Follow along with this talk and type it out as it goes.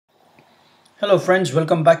Hello friends,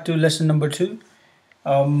 welcome back to lesson number 2.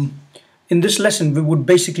 Um, in this lesson, we would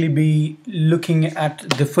basically be looking at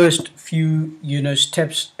the first few,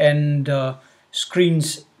 steps and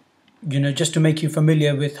screens, just to make you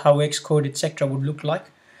familiar with how Xcode, etc. would look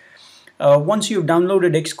like. Once you've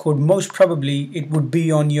downloaded Xcode, most probably it would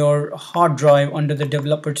be on your hard drive under the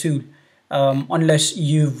developer tool, unless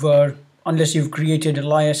you've created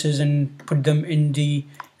aliases and put them in the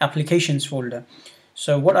applications folder.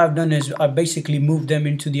 So what I've done is I've basically moved them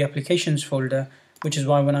into the applications folder, which is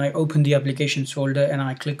why when I open the applications folder and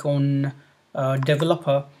I click on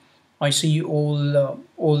developer, I see all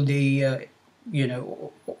the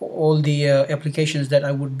applications that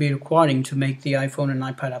I would be requiring to make the iPhone and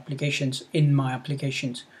iPad applications in my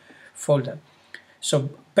applications folder. So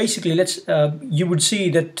basically, you would see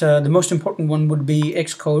that the most important one would be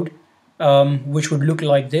Xcode, which would look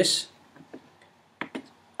like this.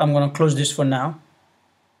 I'm going to close this for now.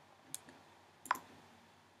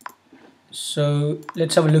 So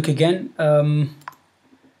let's have a look again. The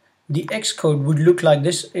Xcode would look like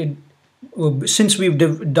this. Since we've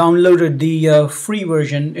downloaded the free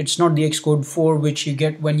version, it's not the Xcode 4 which you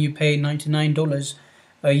get when you pay $99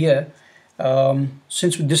 a year.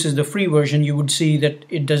 Since this is the free version, you would see that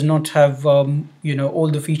it does not have all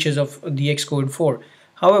the features of the Xcode 4.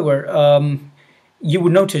 However, you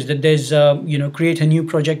would notice that there's create a new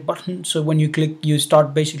project button. So when you click, you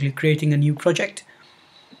start basically creating a new project.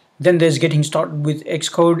 Then there's getting started with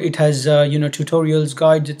Xcode. It has tutorials,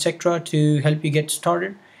 guides, etc. to help you get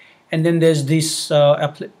started. And then there's this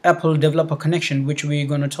Apple developer connection, which we're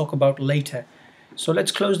going to talk about later. So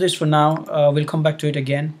let's close this for now. We'll come back to it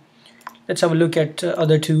again. Let's have a look at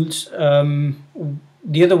other tools.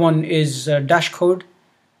 The other one is Dashcode,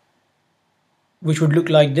 which would look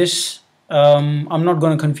like this. I'm not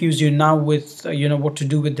going to confuse you now with what to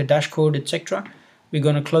do with the Dashcode, etc. We're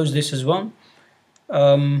going to close this as well.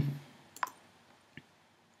 And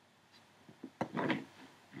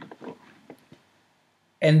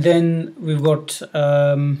then we've got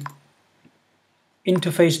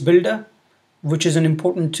interface builder, which is an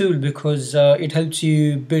important tool because it helps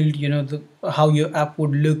you build how your app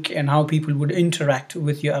would look and how people would interact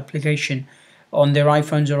with your application on their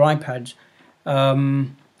iPhones or iPads.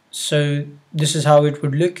 So this is how it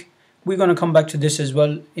would look. We're going to come back to this as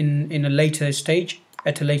well in a later stage.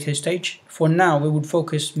 At a later stage. For now, we would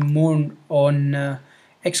focus more on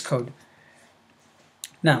Xcode.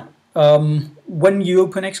 Now, when you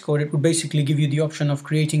open Xcode, it would basically give you the option of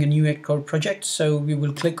creating a new Xcode project. So we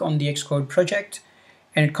will click on the Xcode project,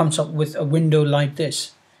 and it comes up with a window like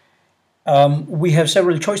this. We have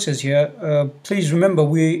several choices here. Please remember,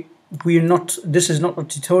 this is not a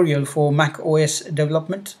tutorial for Mac OS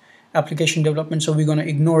development, application development. So we're going to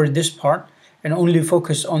ignore this part and only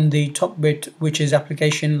focus on the top bit, which is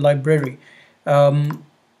application library. And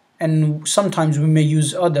sometimes we may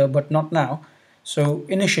use other, but not now. So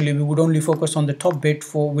initially we would only focus on the top bit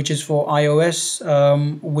which is for iOS,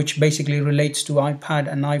 which basically relates to iPad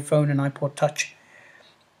and iPhone and iPod Touch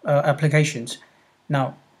applications.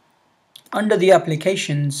 Now, under the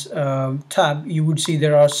applications tab, you would see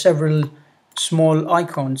there are several small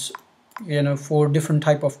icons, for different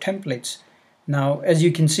type of templates. Now, as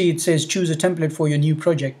you can see, it says choose a template for your new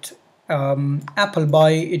project. Apple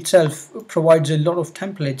by itself provides a lot of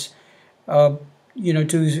templates, to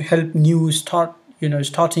help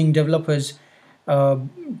starting developers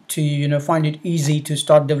to find it easy to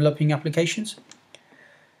start developing applications.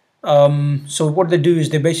 So what they do is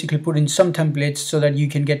they basically put in some templates so that you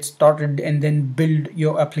can get started and then build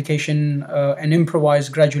your application and improvise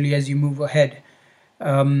gradually as you move ahead.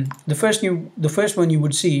 The first one you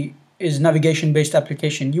would see is navigation-based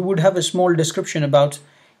application. You would have a small description about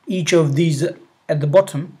each of these at the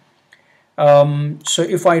bottom. So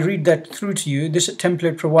if I read that through to you, this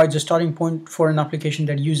template provides a starting point for an application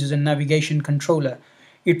that uses a navigation controller.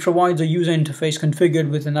 It provides a user interface configured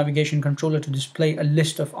with a navigation controller to display a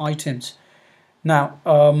list of items. Now,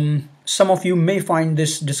 some of you may find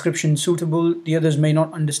this description suitable. The others may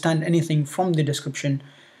not understand anything from the description.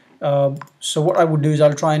 So what I would do is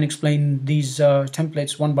I'll try and explain these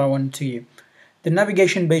templates one by one to you. The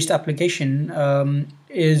navigation-based application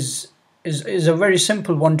is a very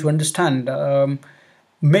simple one to understand.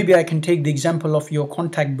 Maybe I can take the example of your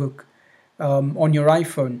contact book on your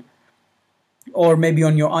iPhone or maybe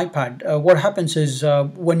on your iPad. What happens is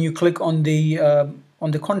when you click on the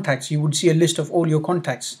contacts, you would see a list of all your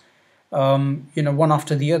contacts, one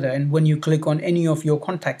after the other. And when you click on any of your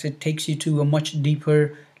contacts, it takes you to a much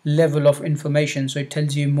deeper level of information. So it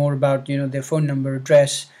tells you more about their phone number,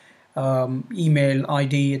 address, email,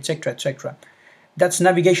 ID, etc., etc. That's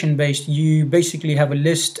navigation based. You basically have a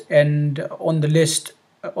list, and on the list,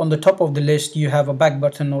 on the top of the list, you have a back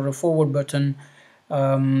button or a forward button.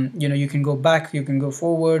 You can go back, you can go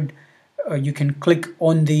forward, you can click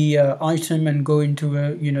on the item and go into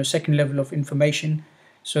a second level of information.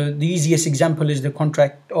 So the easiest example is the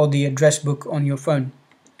contract or the address book on your phone.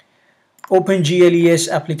 OpenGLES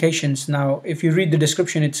applications. Now, if you read the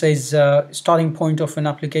description, it says starting point of an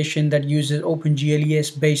application that uses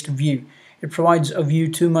OpenGLES based view. It provides a view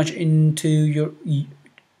too much into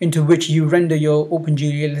which you render your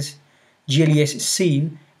OpenGLES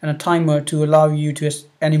scene and a timer to allow you to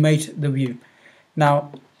animate the view.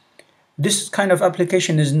 Now, this kind of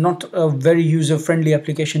application is not a very user-friendly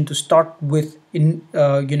application to start with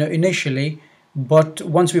initially, but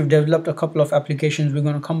once we've developed a couple of applications, we're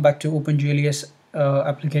going to come back to OpenGLES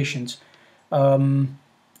applications.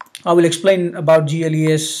 I will explain about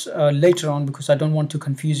GLES later on, because I don't want to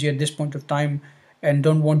confuse you at this point of time, and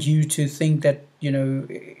don't want you to think that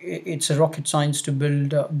it's a rocket science to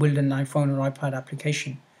build an iPhone or iPad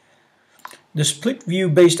application. The split view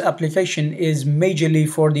based application is majorly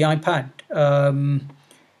for the iPad,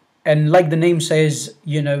 and like the name says,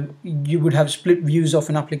 you would have split views of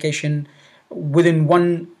an application. Within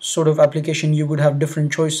one sort of application, you would have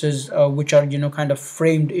different choices which are kind of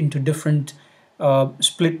framed into different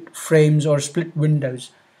split frames or split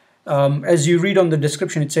windows. As you read on the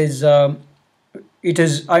description, it says it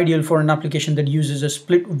is ideal for an application that uses a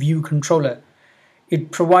split view controller.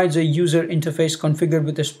 It provides a user interface configured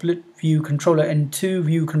with a split view controller and two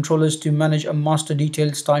view controllers to manage a master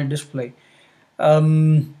detail style display.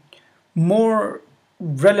 More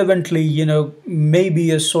relevantly,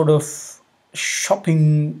 maybe a sort of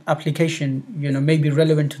shopping application, maybe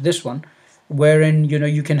relevant to this one, wherein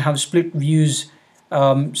you can have split views.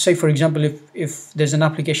 Say for example, if there's an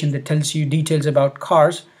application that tells you details about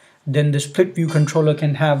cars, then the split view controller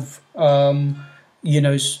can have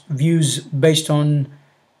views based on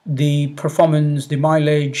the performance, the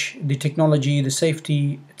mileage, the technology, the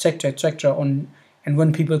safety, etc., etc. And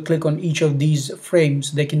when people click on each of these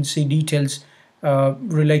frames, they can see details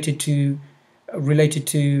related to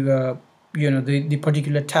the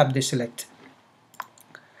particular tab they select.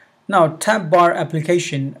 Now, tab bar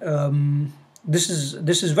application. This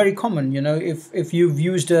is very common. If you've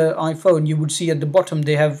used an iPhone, you would see at the bottom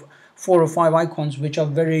they have 4 or 5 icons, which are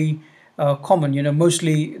very common.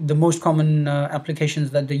 Mostly the most common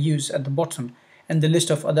applications that they use at the bottom, and the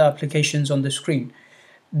list of other applications on the screen.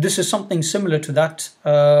 This is something similar to that.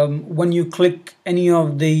 When you click any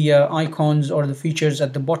of the icons or the features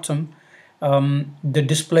at the bottom, the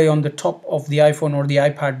display on the top of the iPhone or the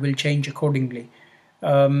iPad will change accordingly.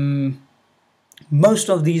 Most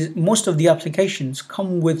of the applications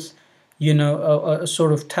come with a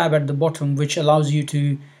sort of tab at the bottom, which allows you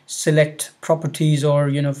to select properties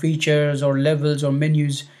or features or levels or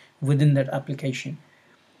menus within that application.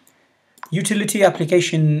 Utility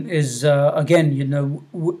application is again,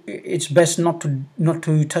 it's best not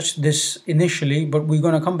to touch this initially, but we're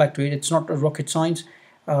going to come back to it. It's not a rocket science.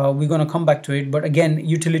 We're going to come back to it, but again,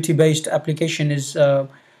 utility based application is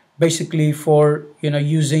basically for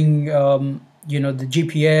using the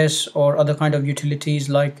GPS or other kind of utilities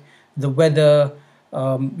like the weather,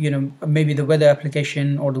 maybe the weather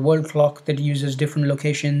application or the world clock that uses different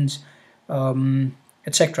locations,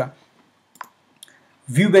 etc.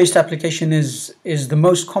 View-based application is the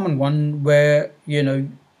most common one, where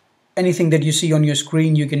anything that you see on your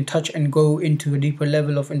screen you can touch and go into a deeper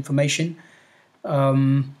level of information.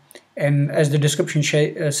 And as the description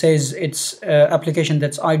says, it's an application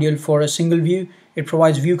that's ideal for a single view. It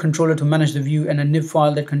provides view controller to manage the view and a nib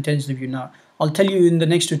file that contains the view. Now, I'll tell you in the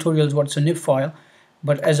next tutorials what's a nib file,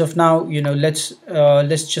 but as of now, let's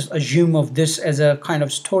just assume of this as a kind of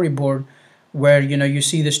storyboard, where you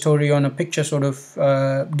see the story on a picture sort of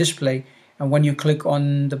display, and when you click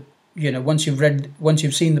on the once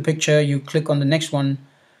you've seen the picture, you click on the next one.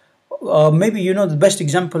 Maybe the best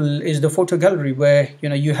example is the photo gallery, where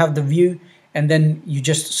you have the view and then you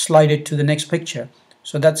just slide it to the next picture.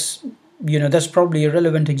 So that's probably a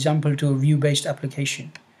relevant example to a view-based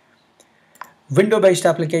application. Window-based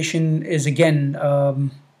application is again,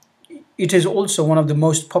 it is also one of the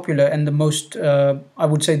most popular and the most, I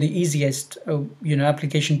would say, the easiest,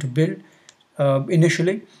 application to build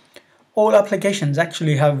initially. All applications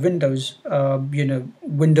actually have windows. They're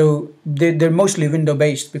mostly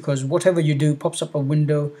window-based, because whatever you do pops up a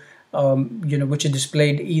window, which is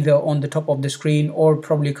displayed either on the top of the screen or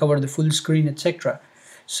probably cover the full screen, etc.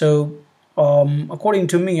 So, according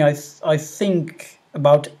to me, I think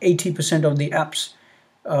about 80% of the apps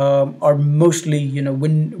are mostly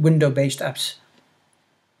window-based apps.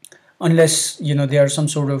 unless there are some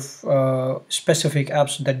sort of specific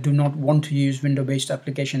apps that do not want to use window-based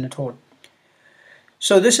application at all.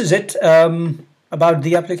 So this is it about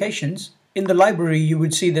the applications. In the library, you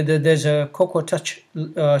would see that there's a Cocoa Touch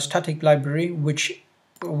static library, which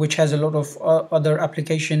has a lot of other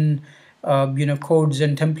application codes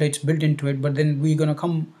and templates built into it. But then we're gonna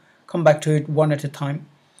come back to it one at a time.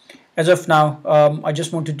 As of now, I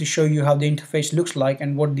just wanted to show you how the interface looks like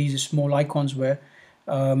and what these small icons were.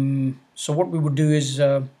 So what we would do is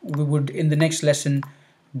we would, in the next lesson,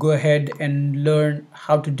 go ahead and learn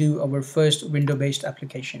how to do our first window-based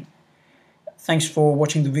application. Thanks for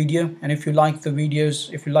watching the video, and if you like the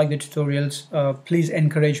videos, if you like the tutorials, please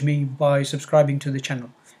encourage me by subscribing to the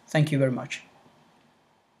channel. Thank you very much.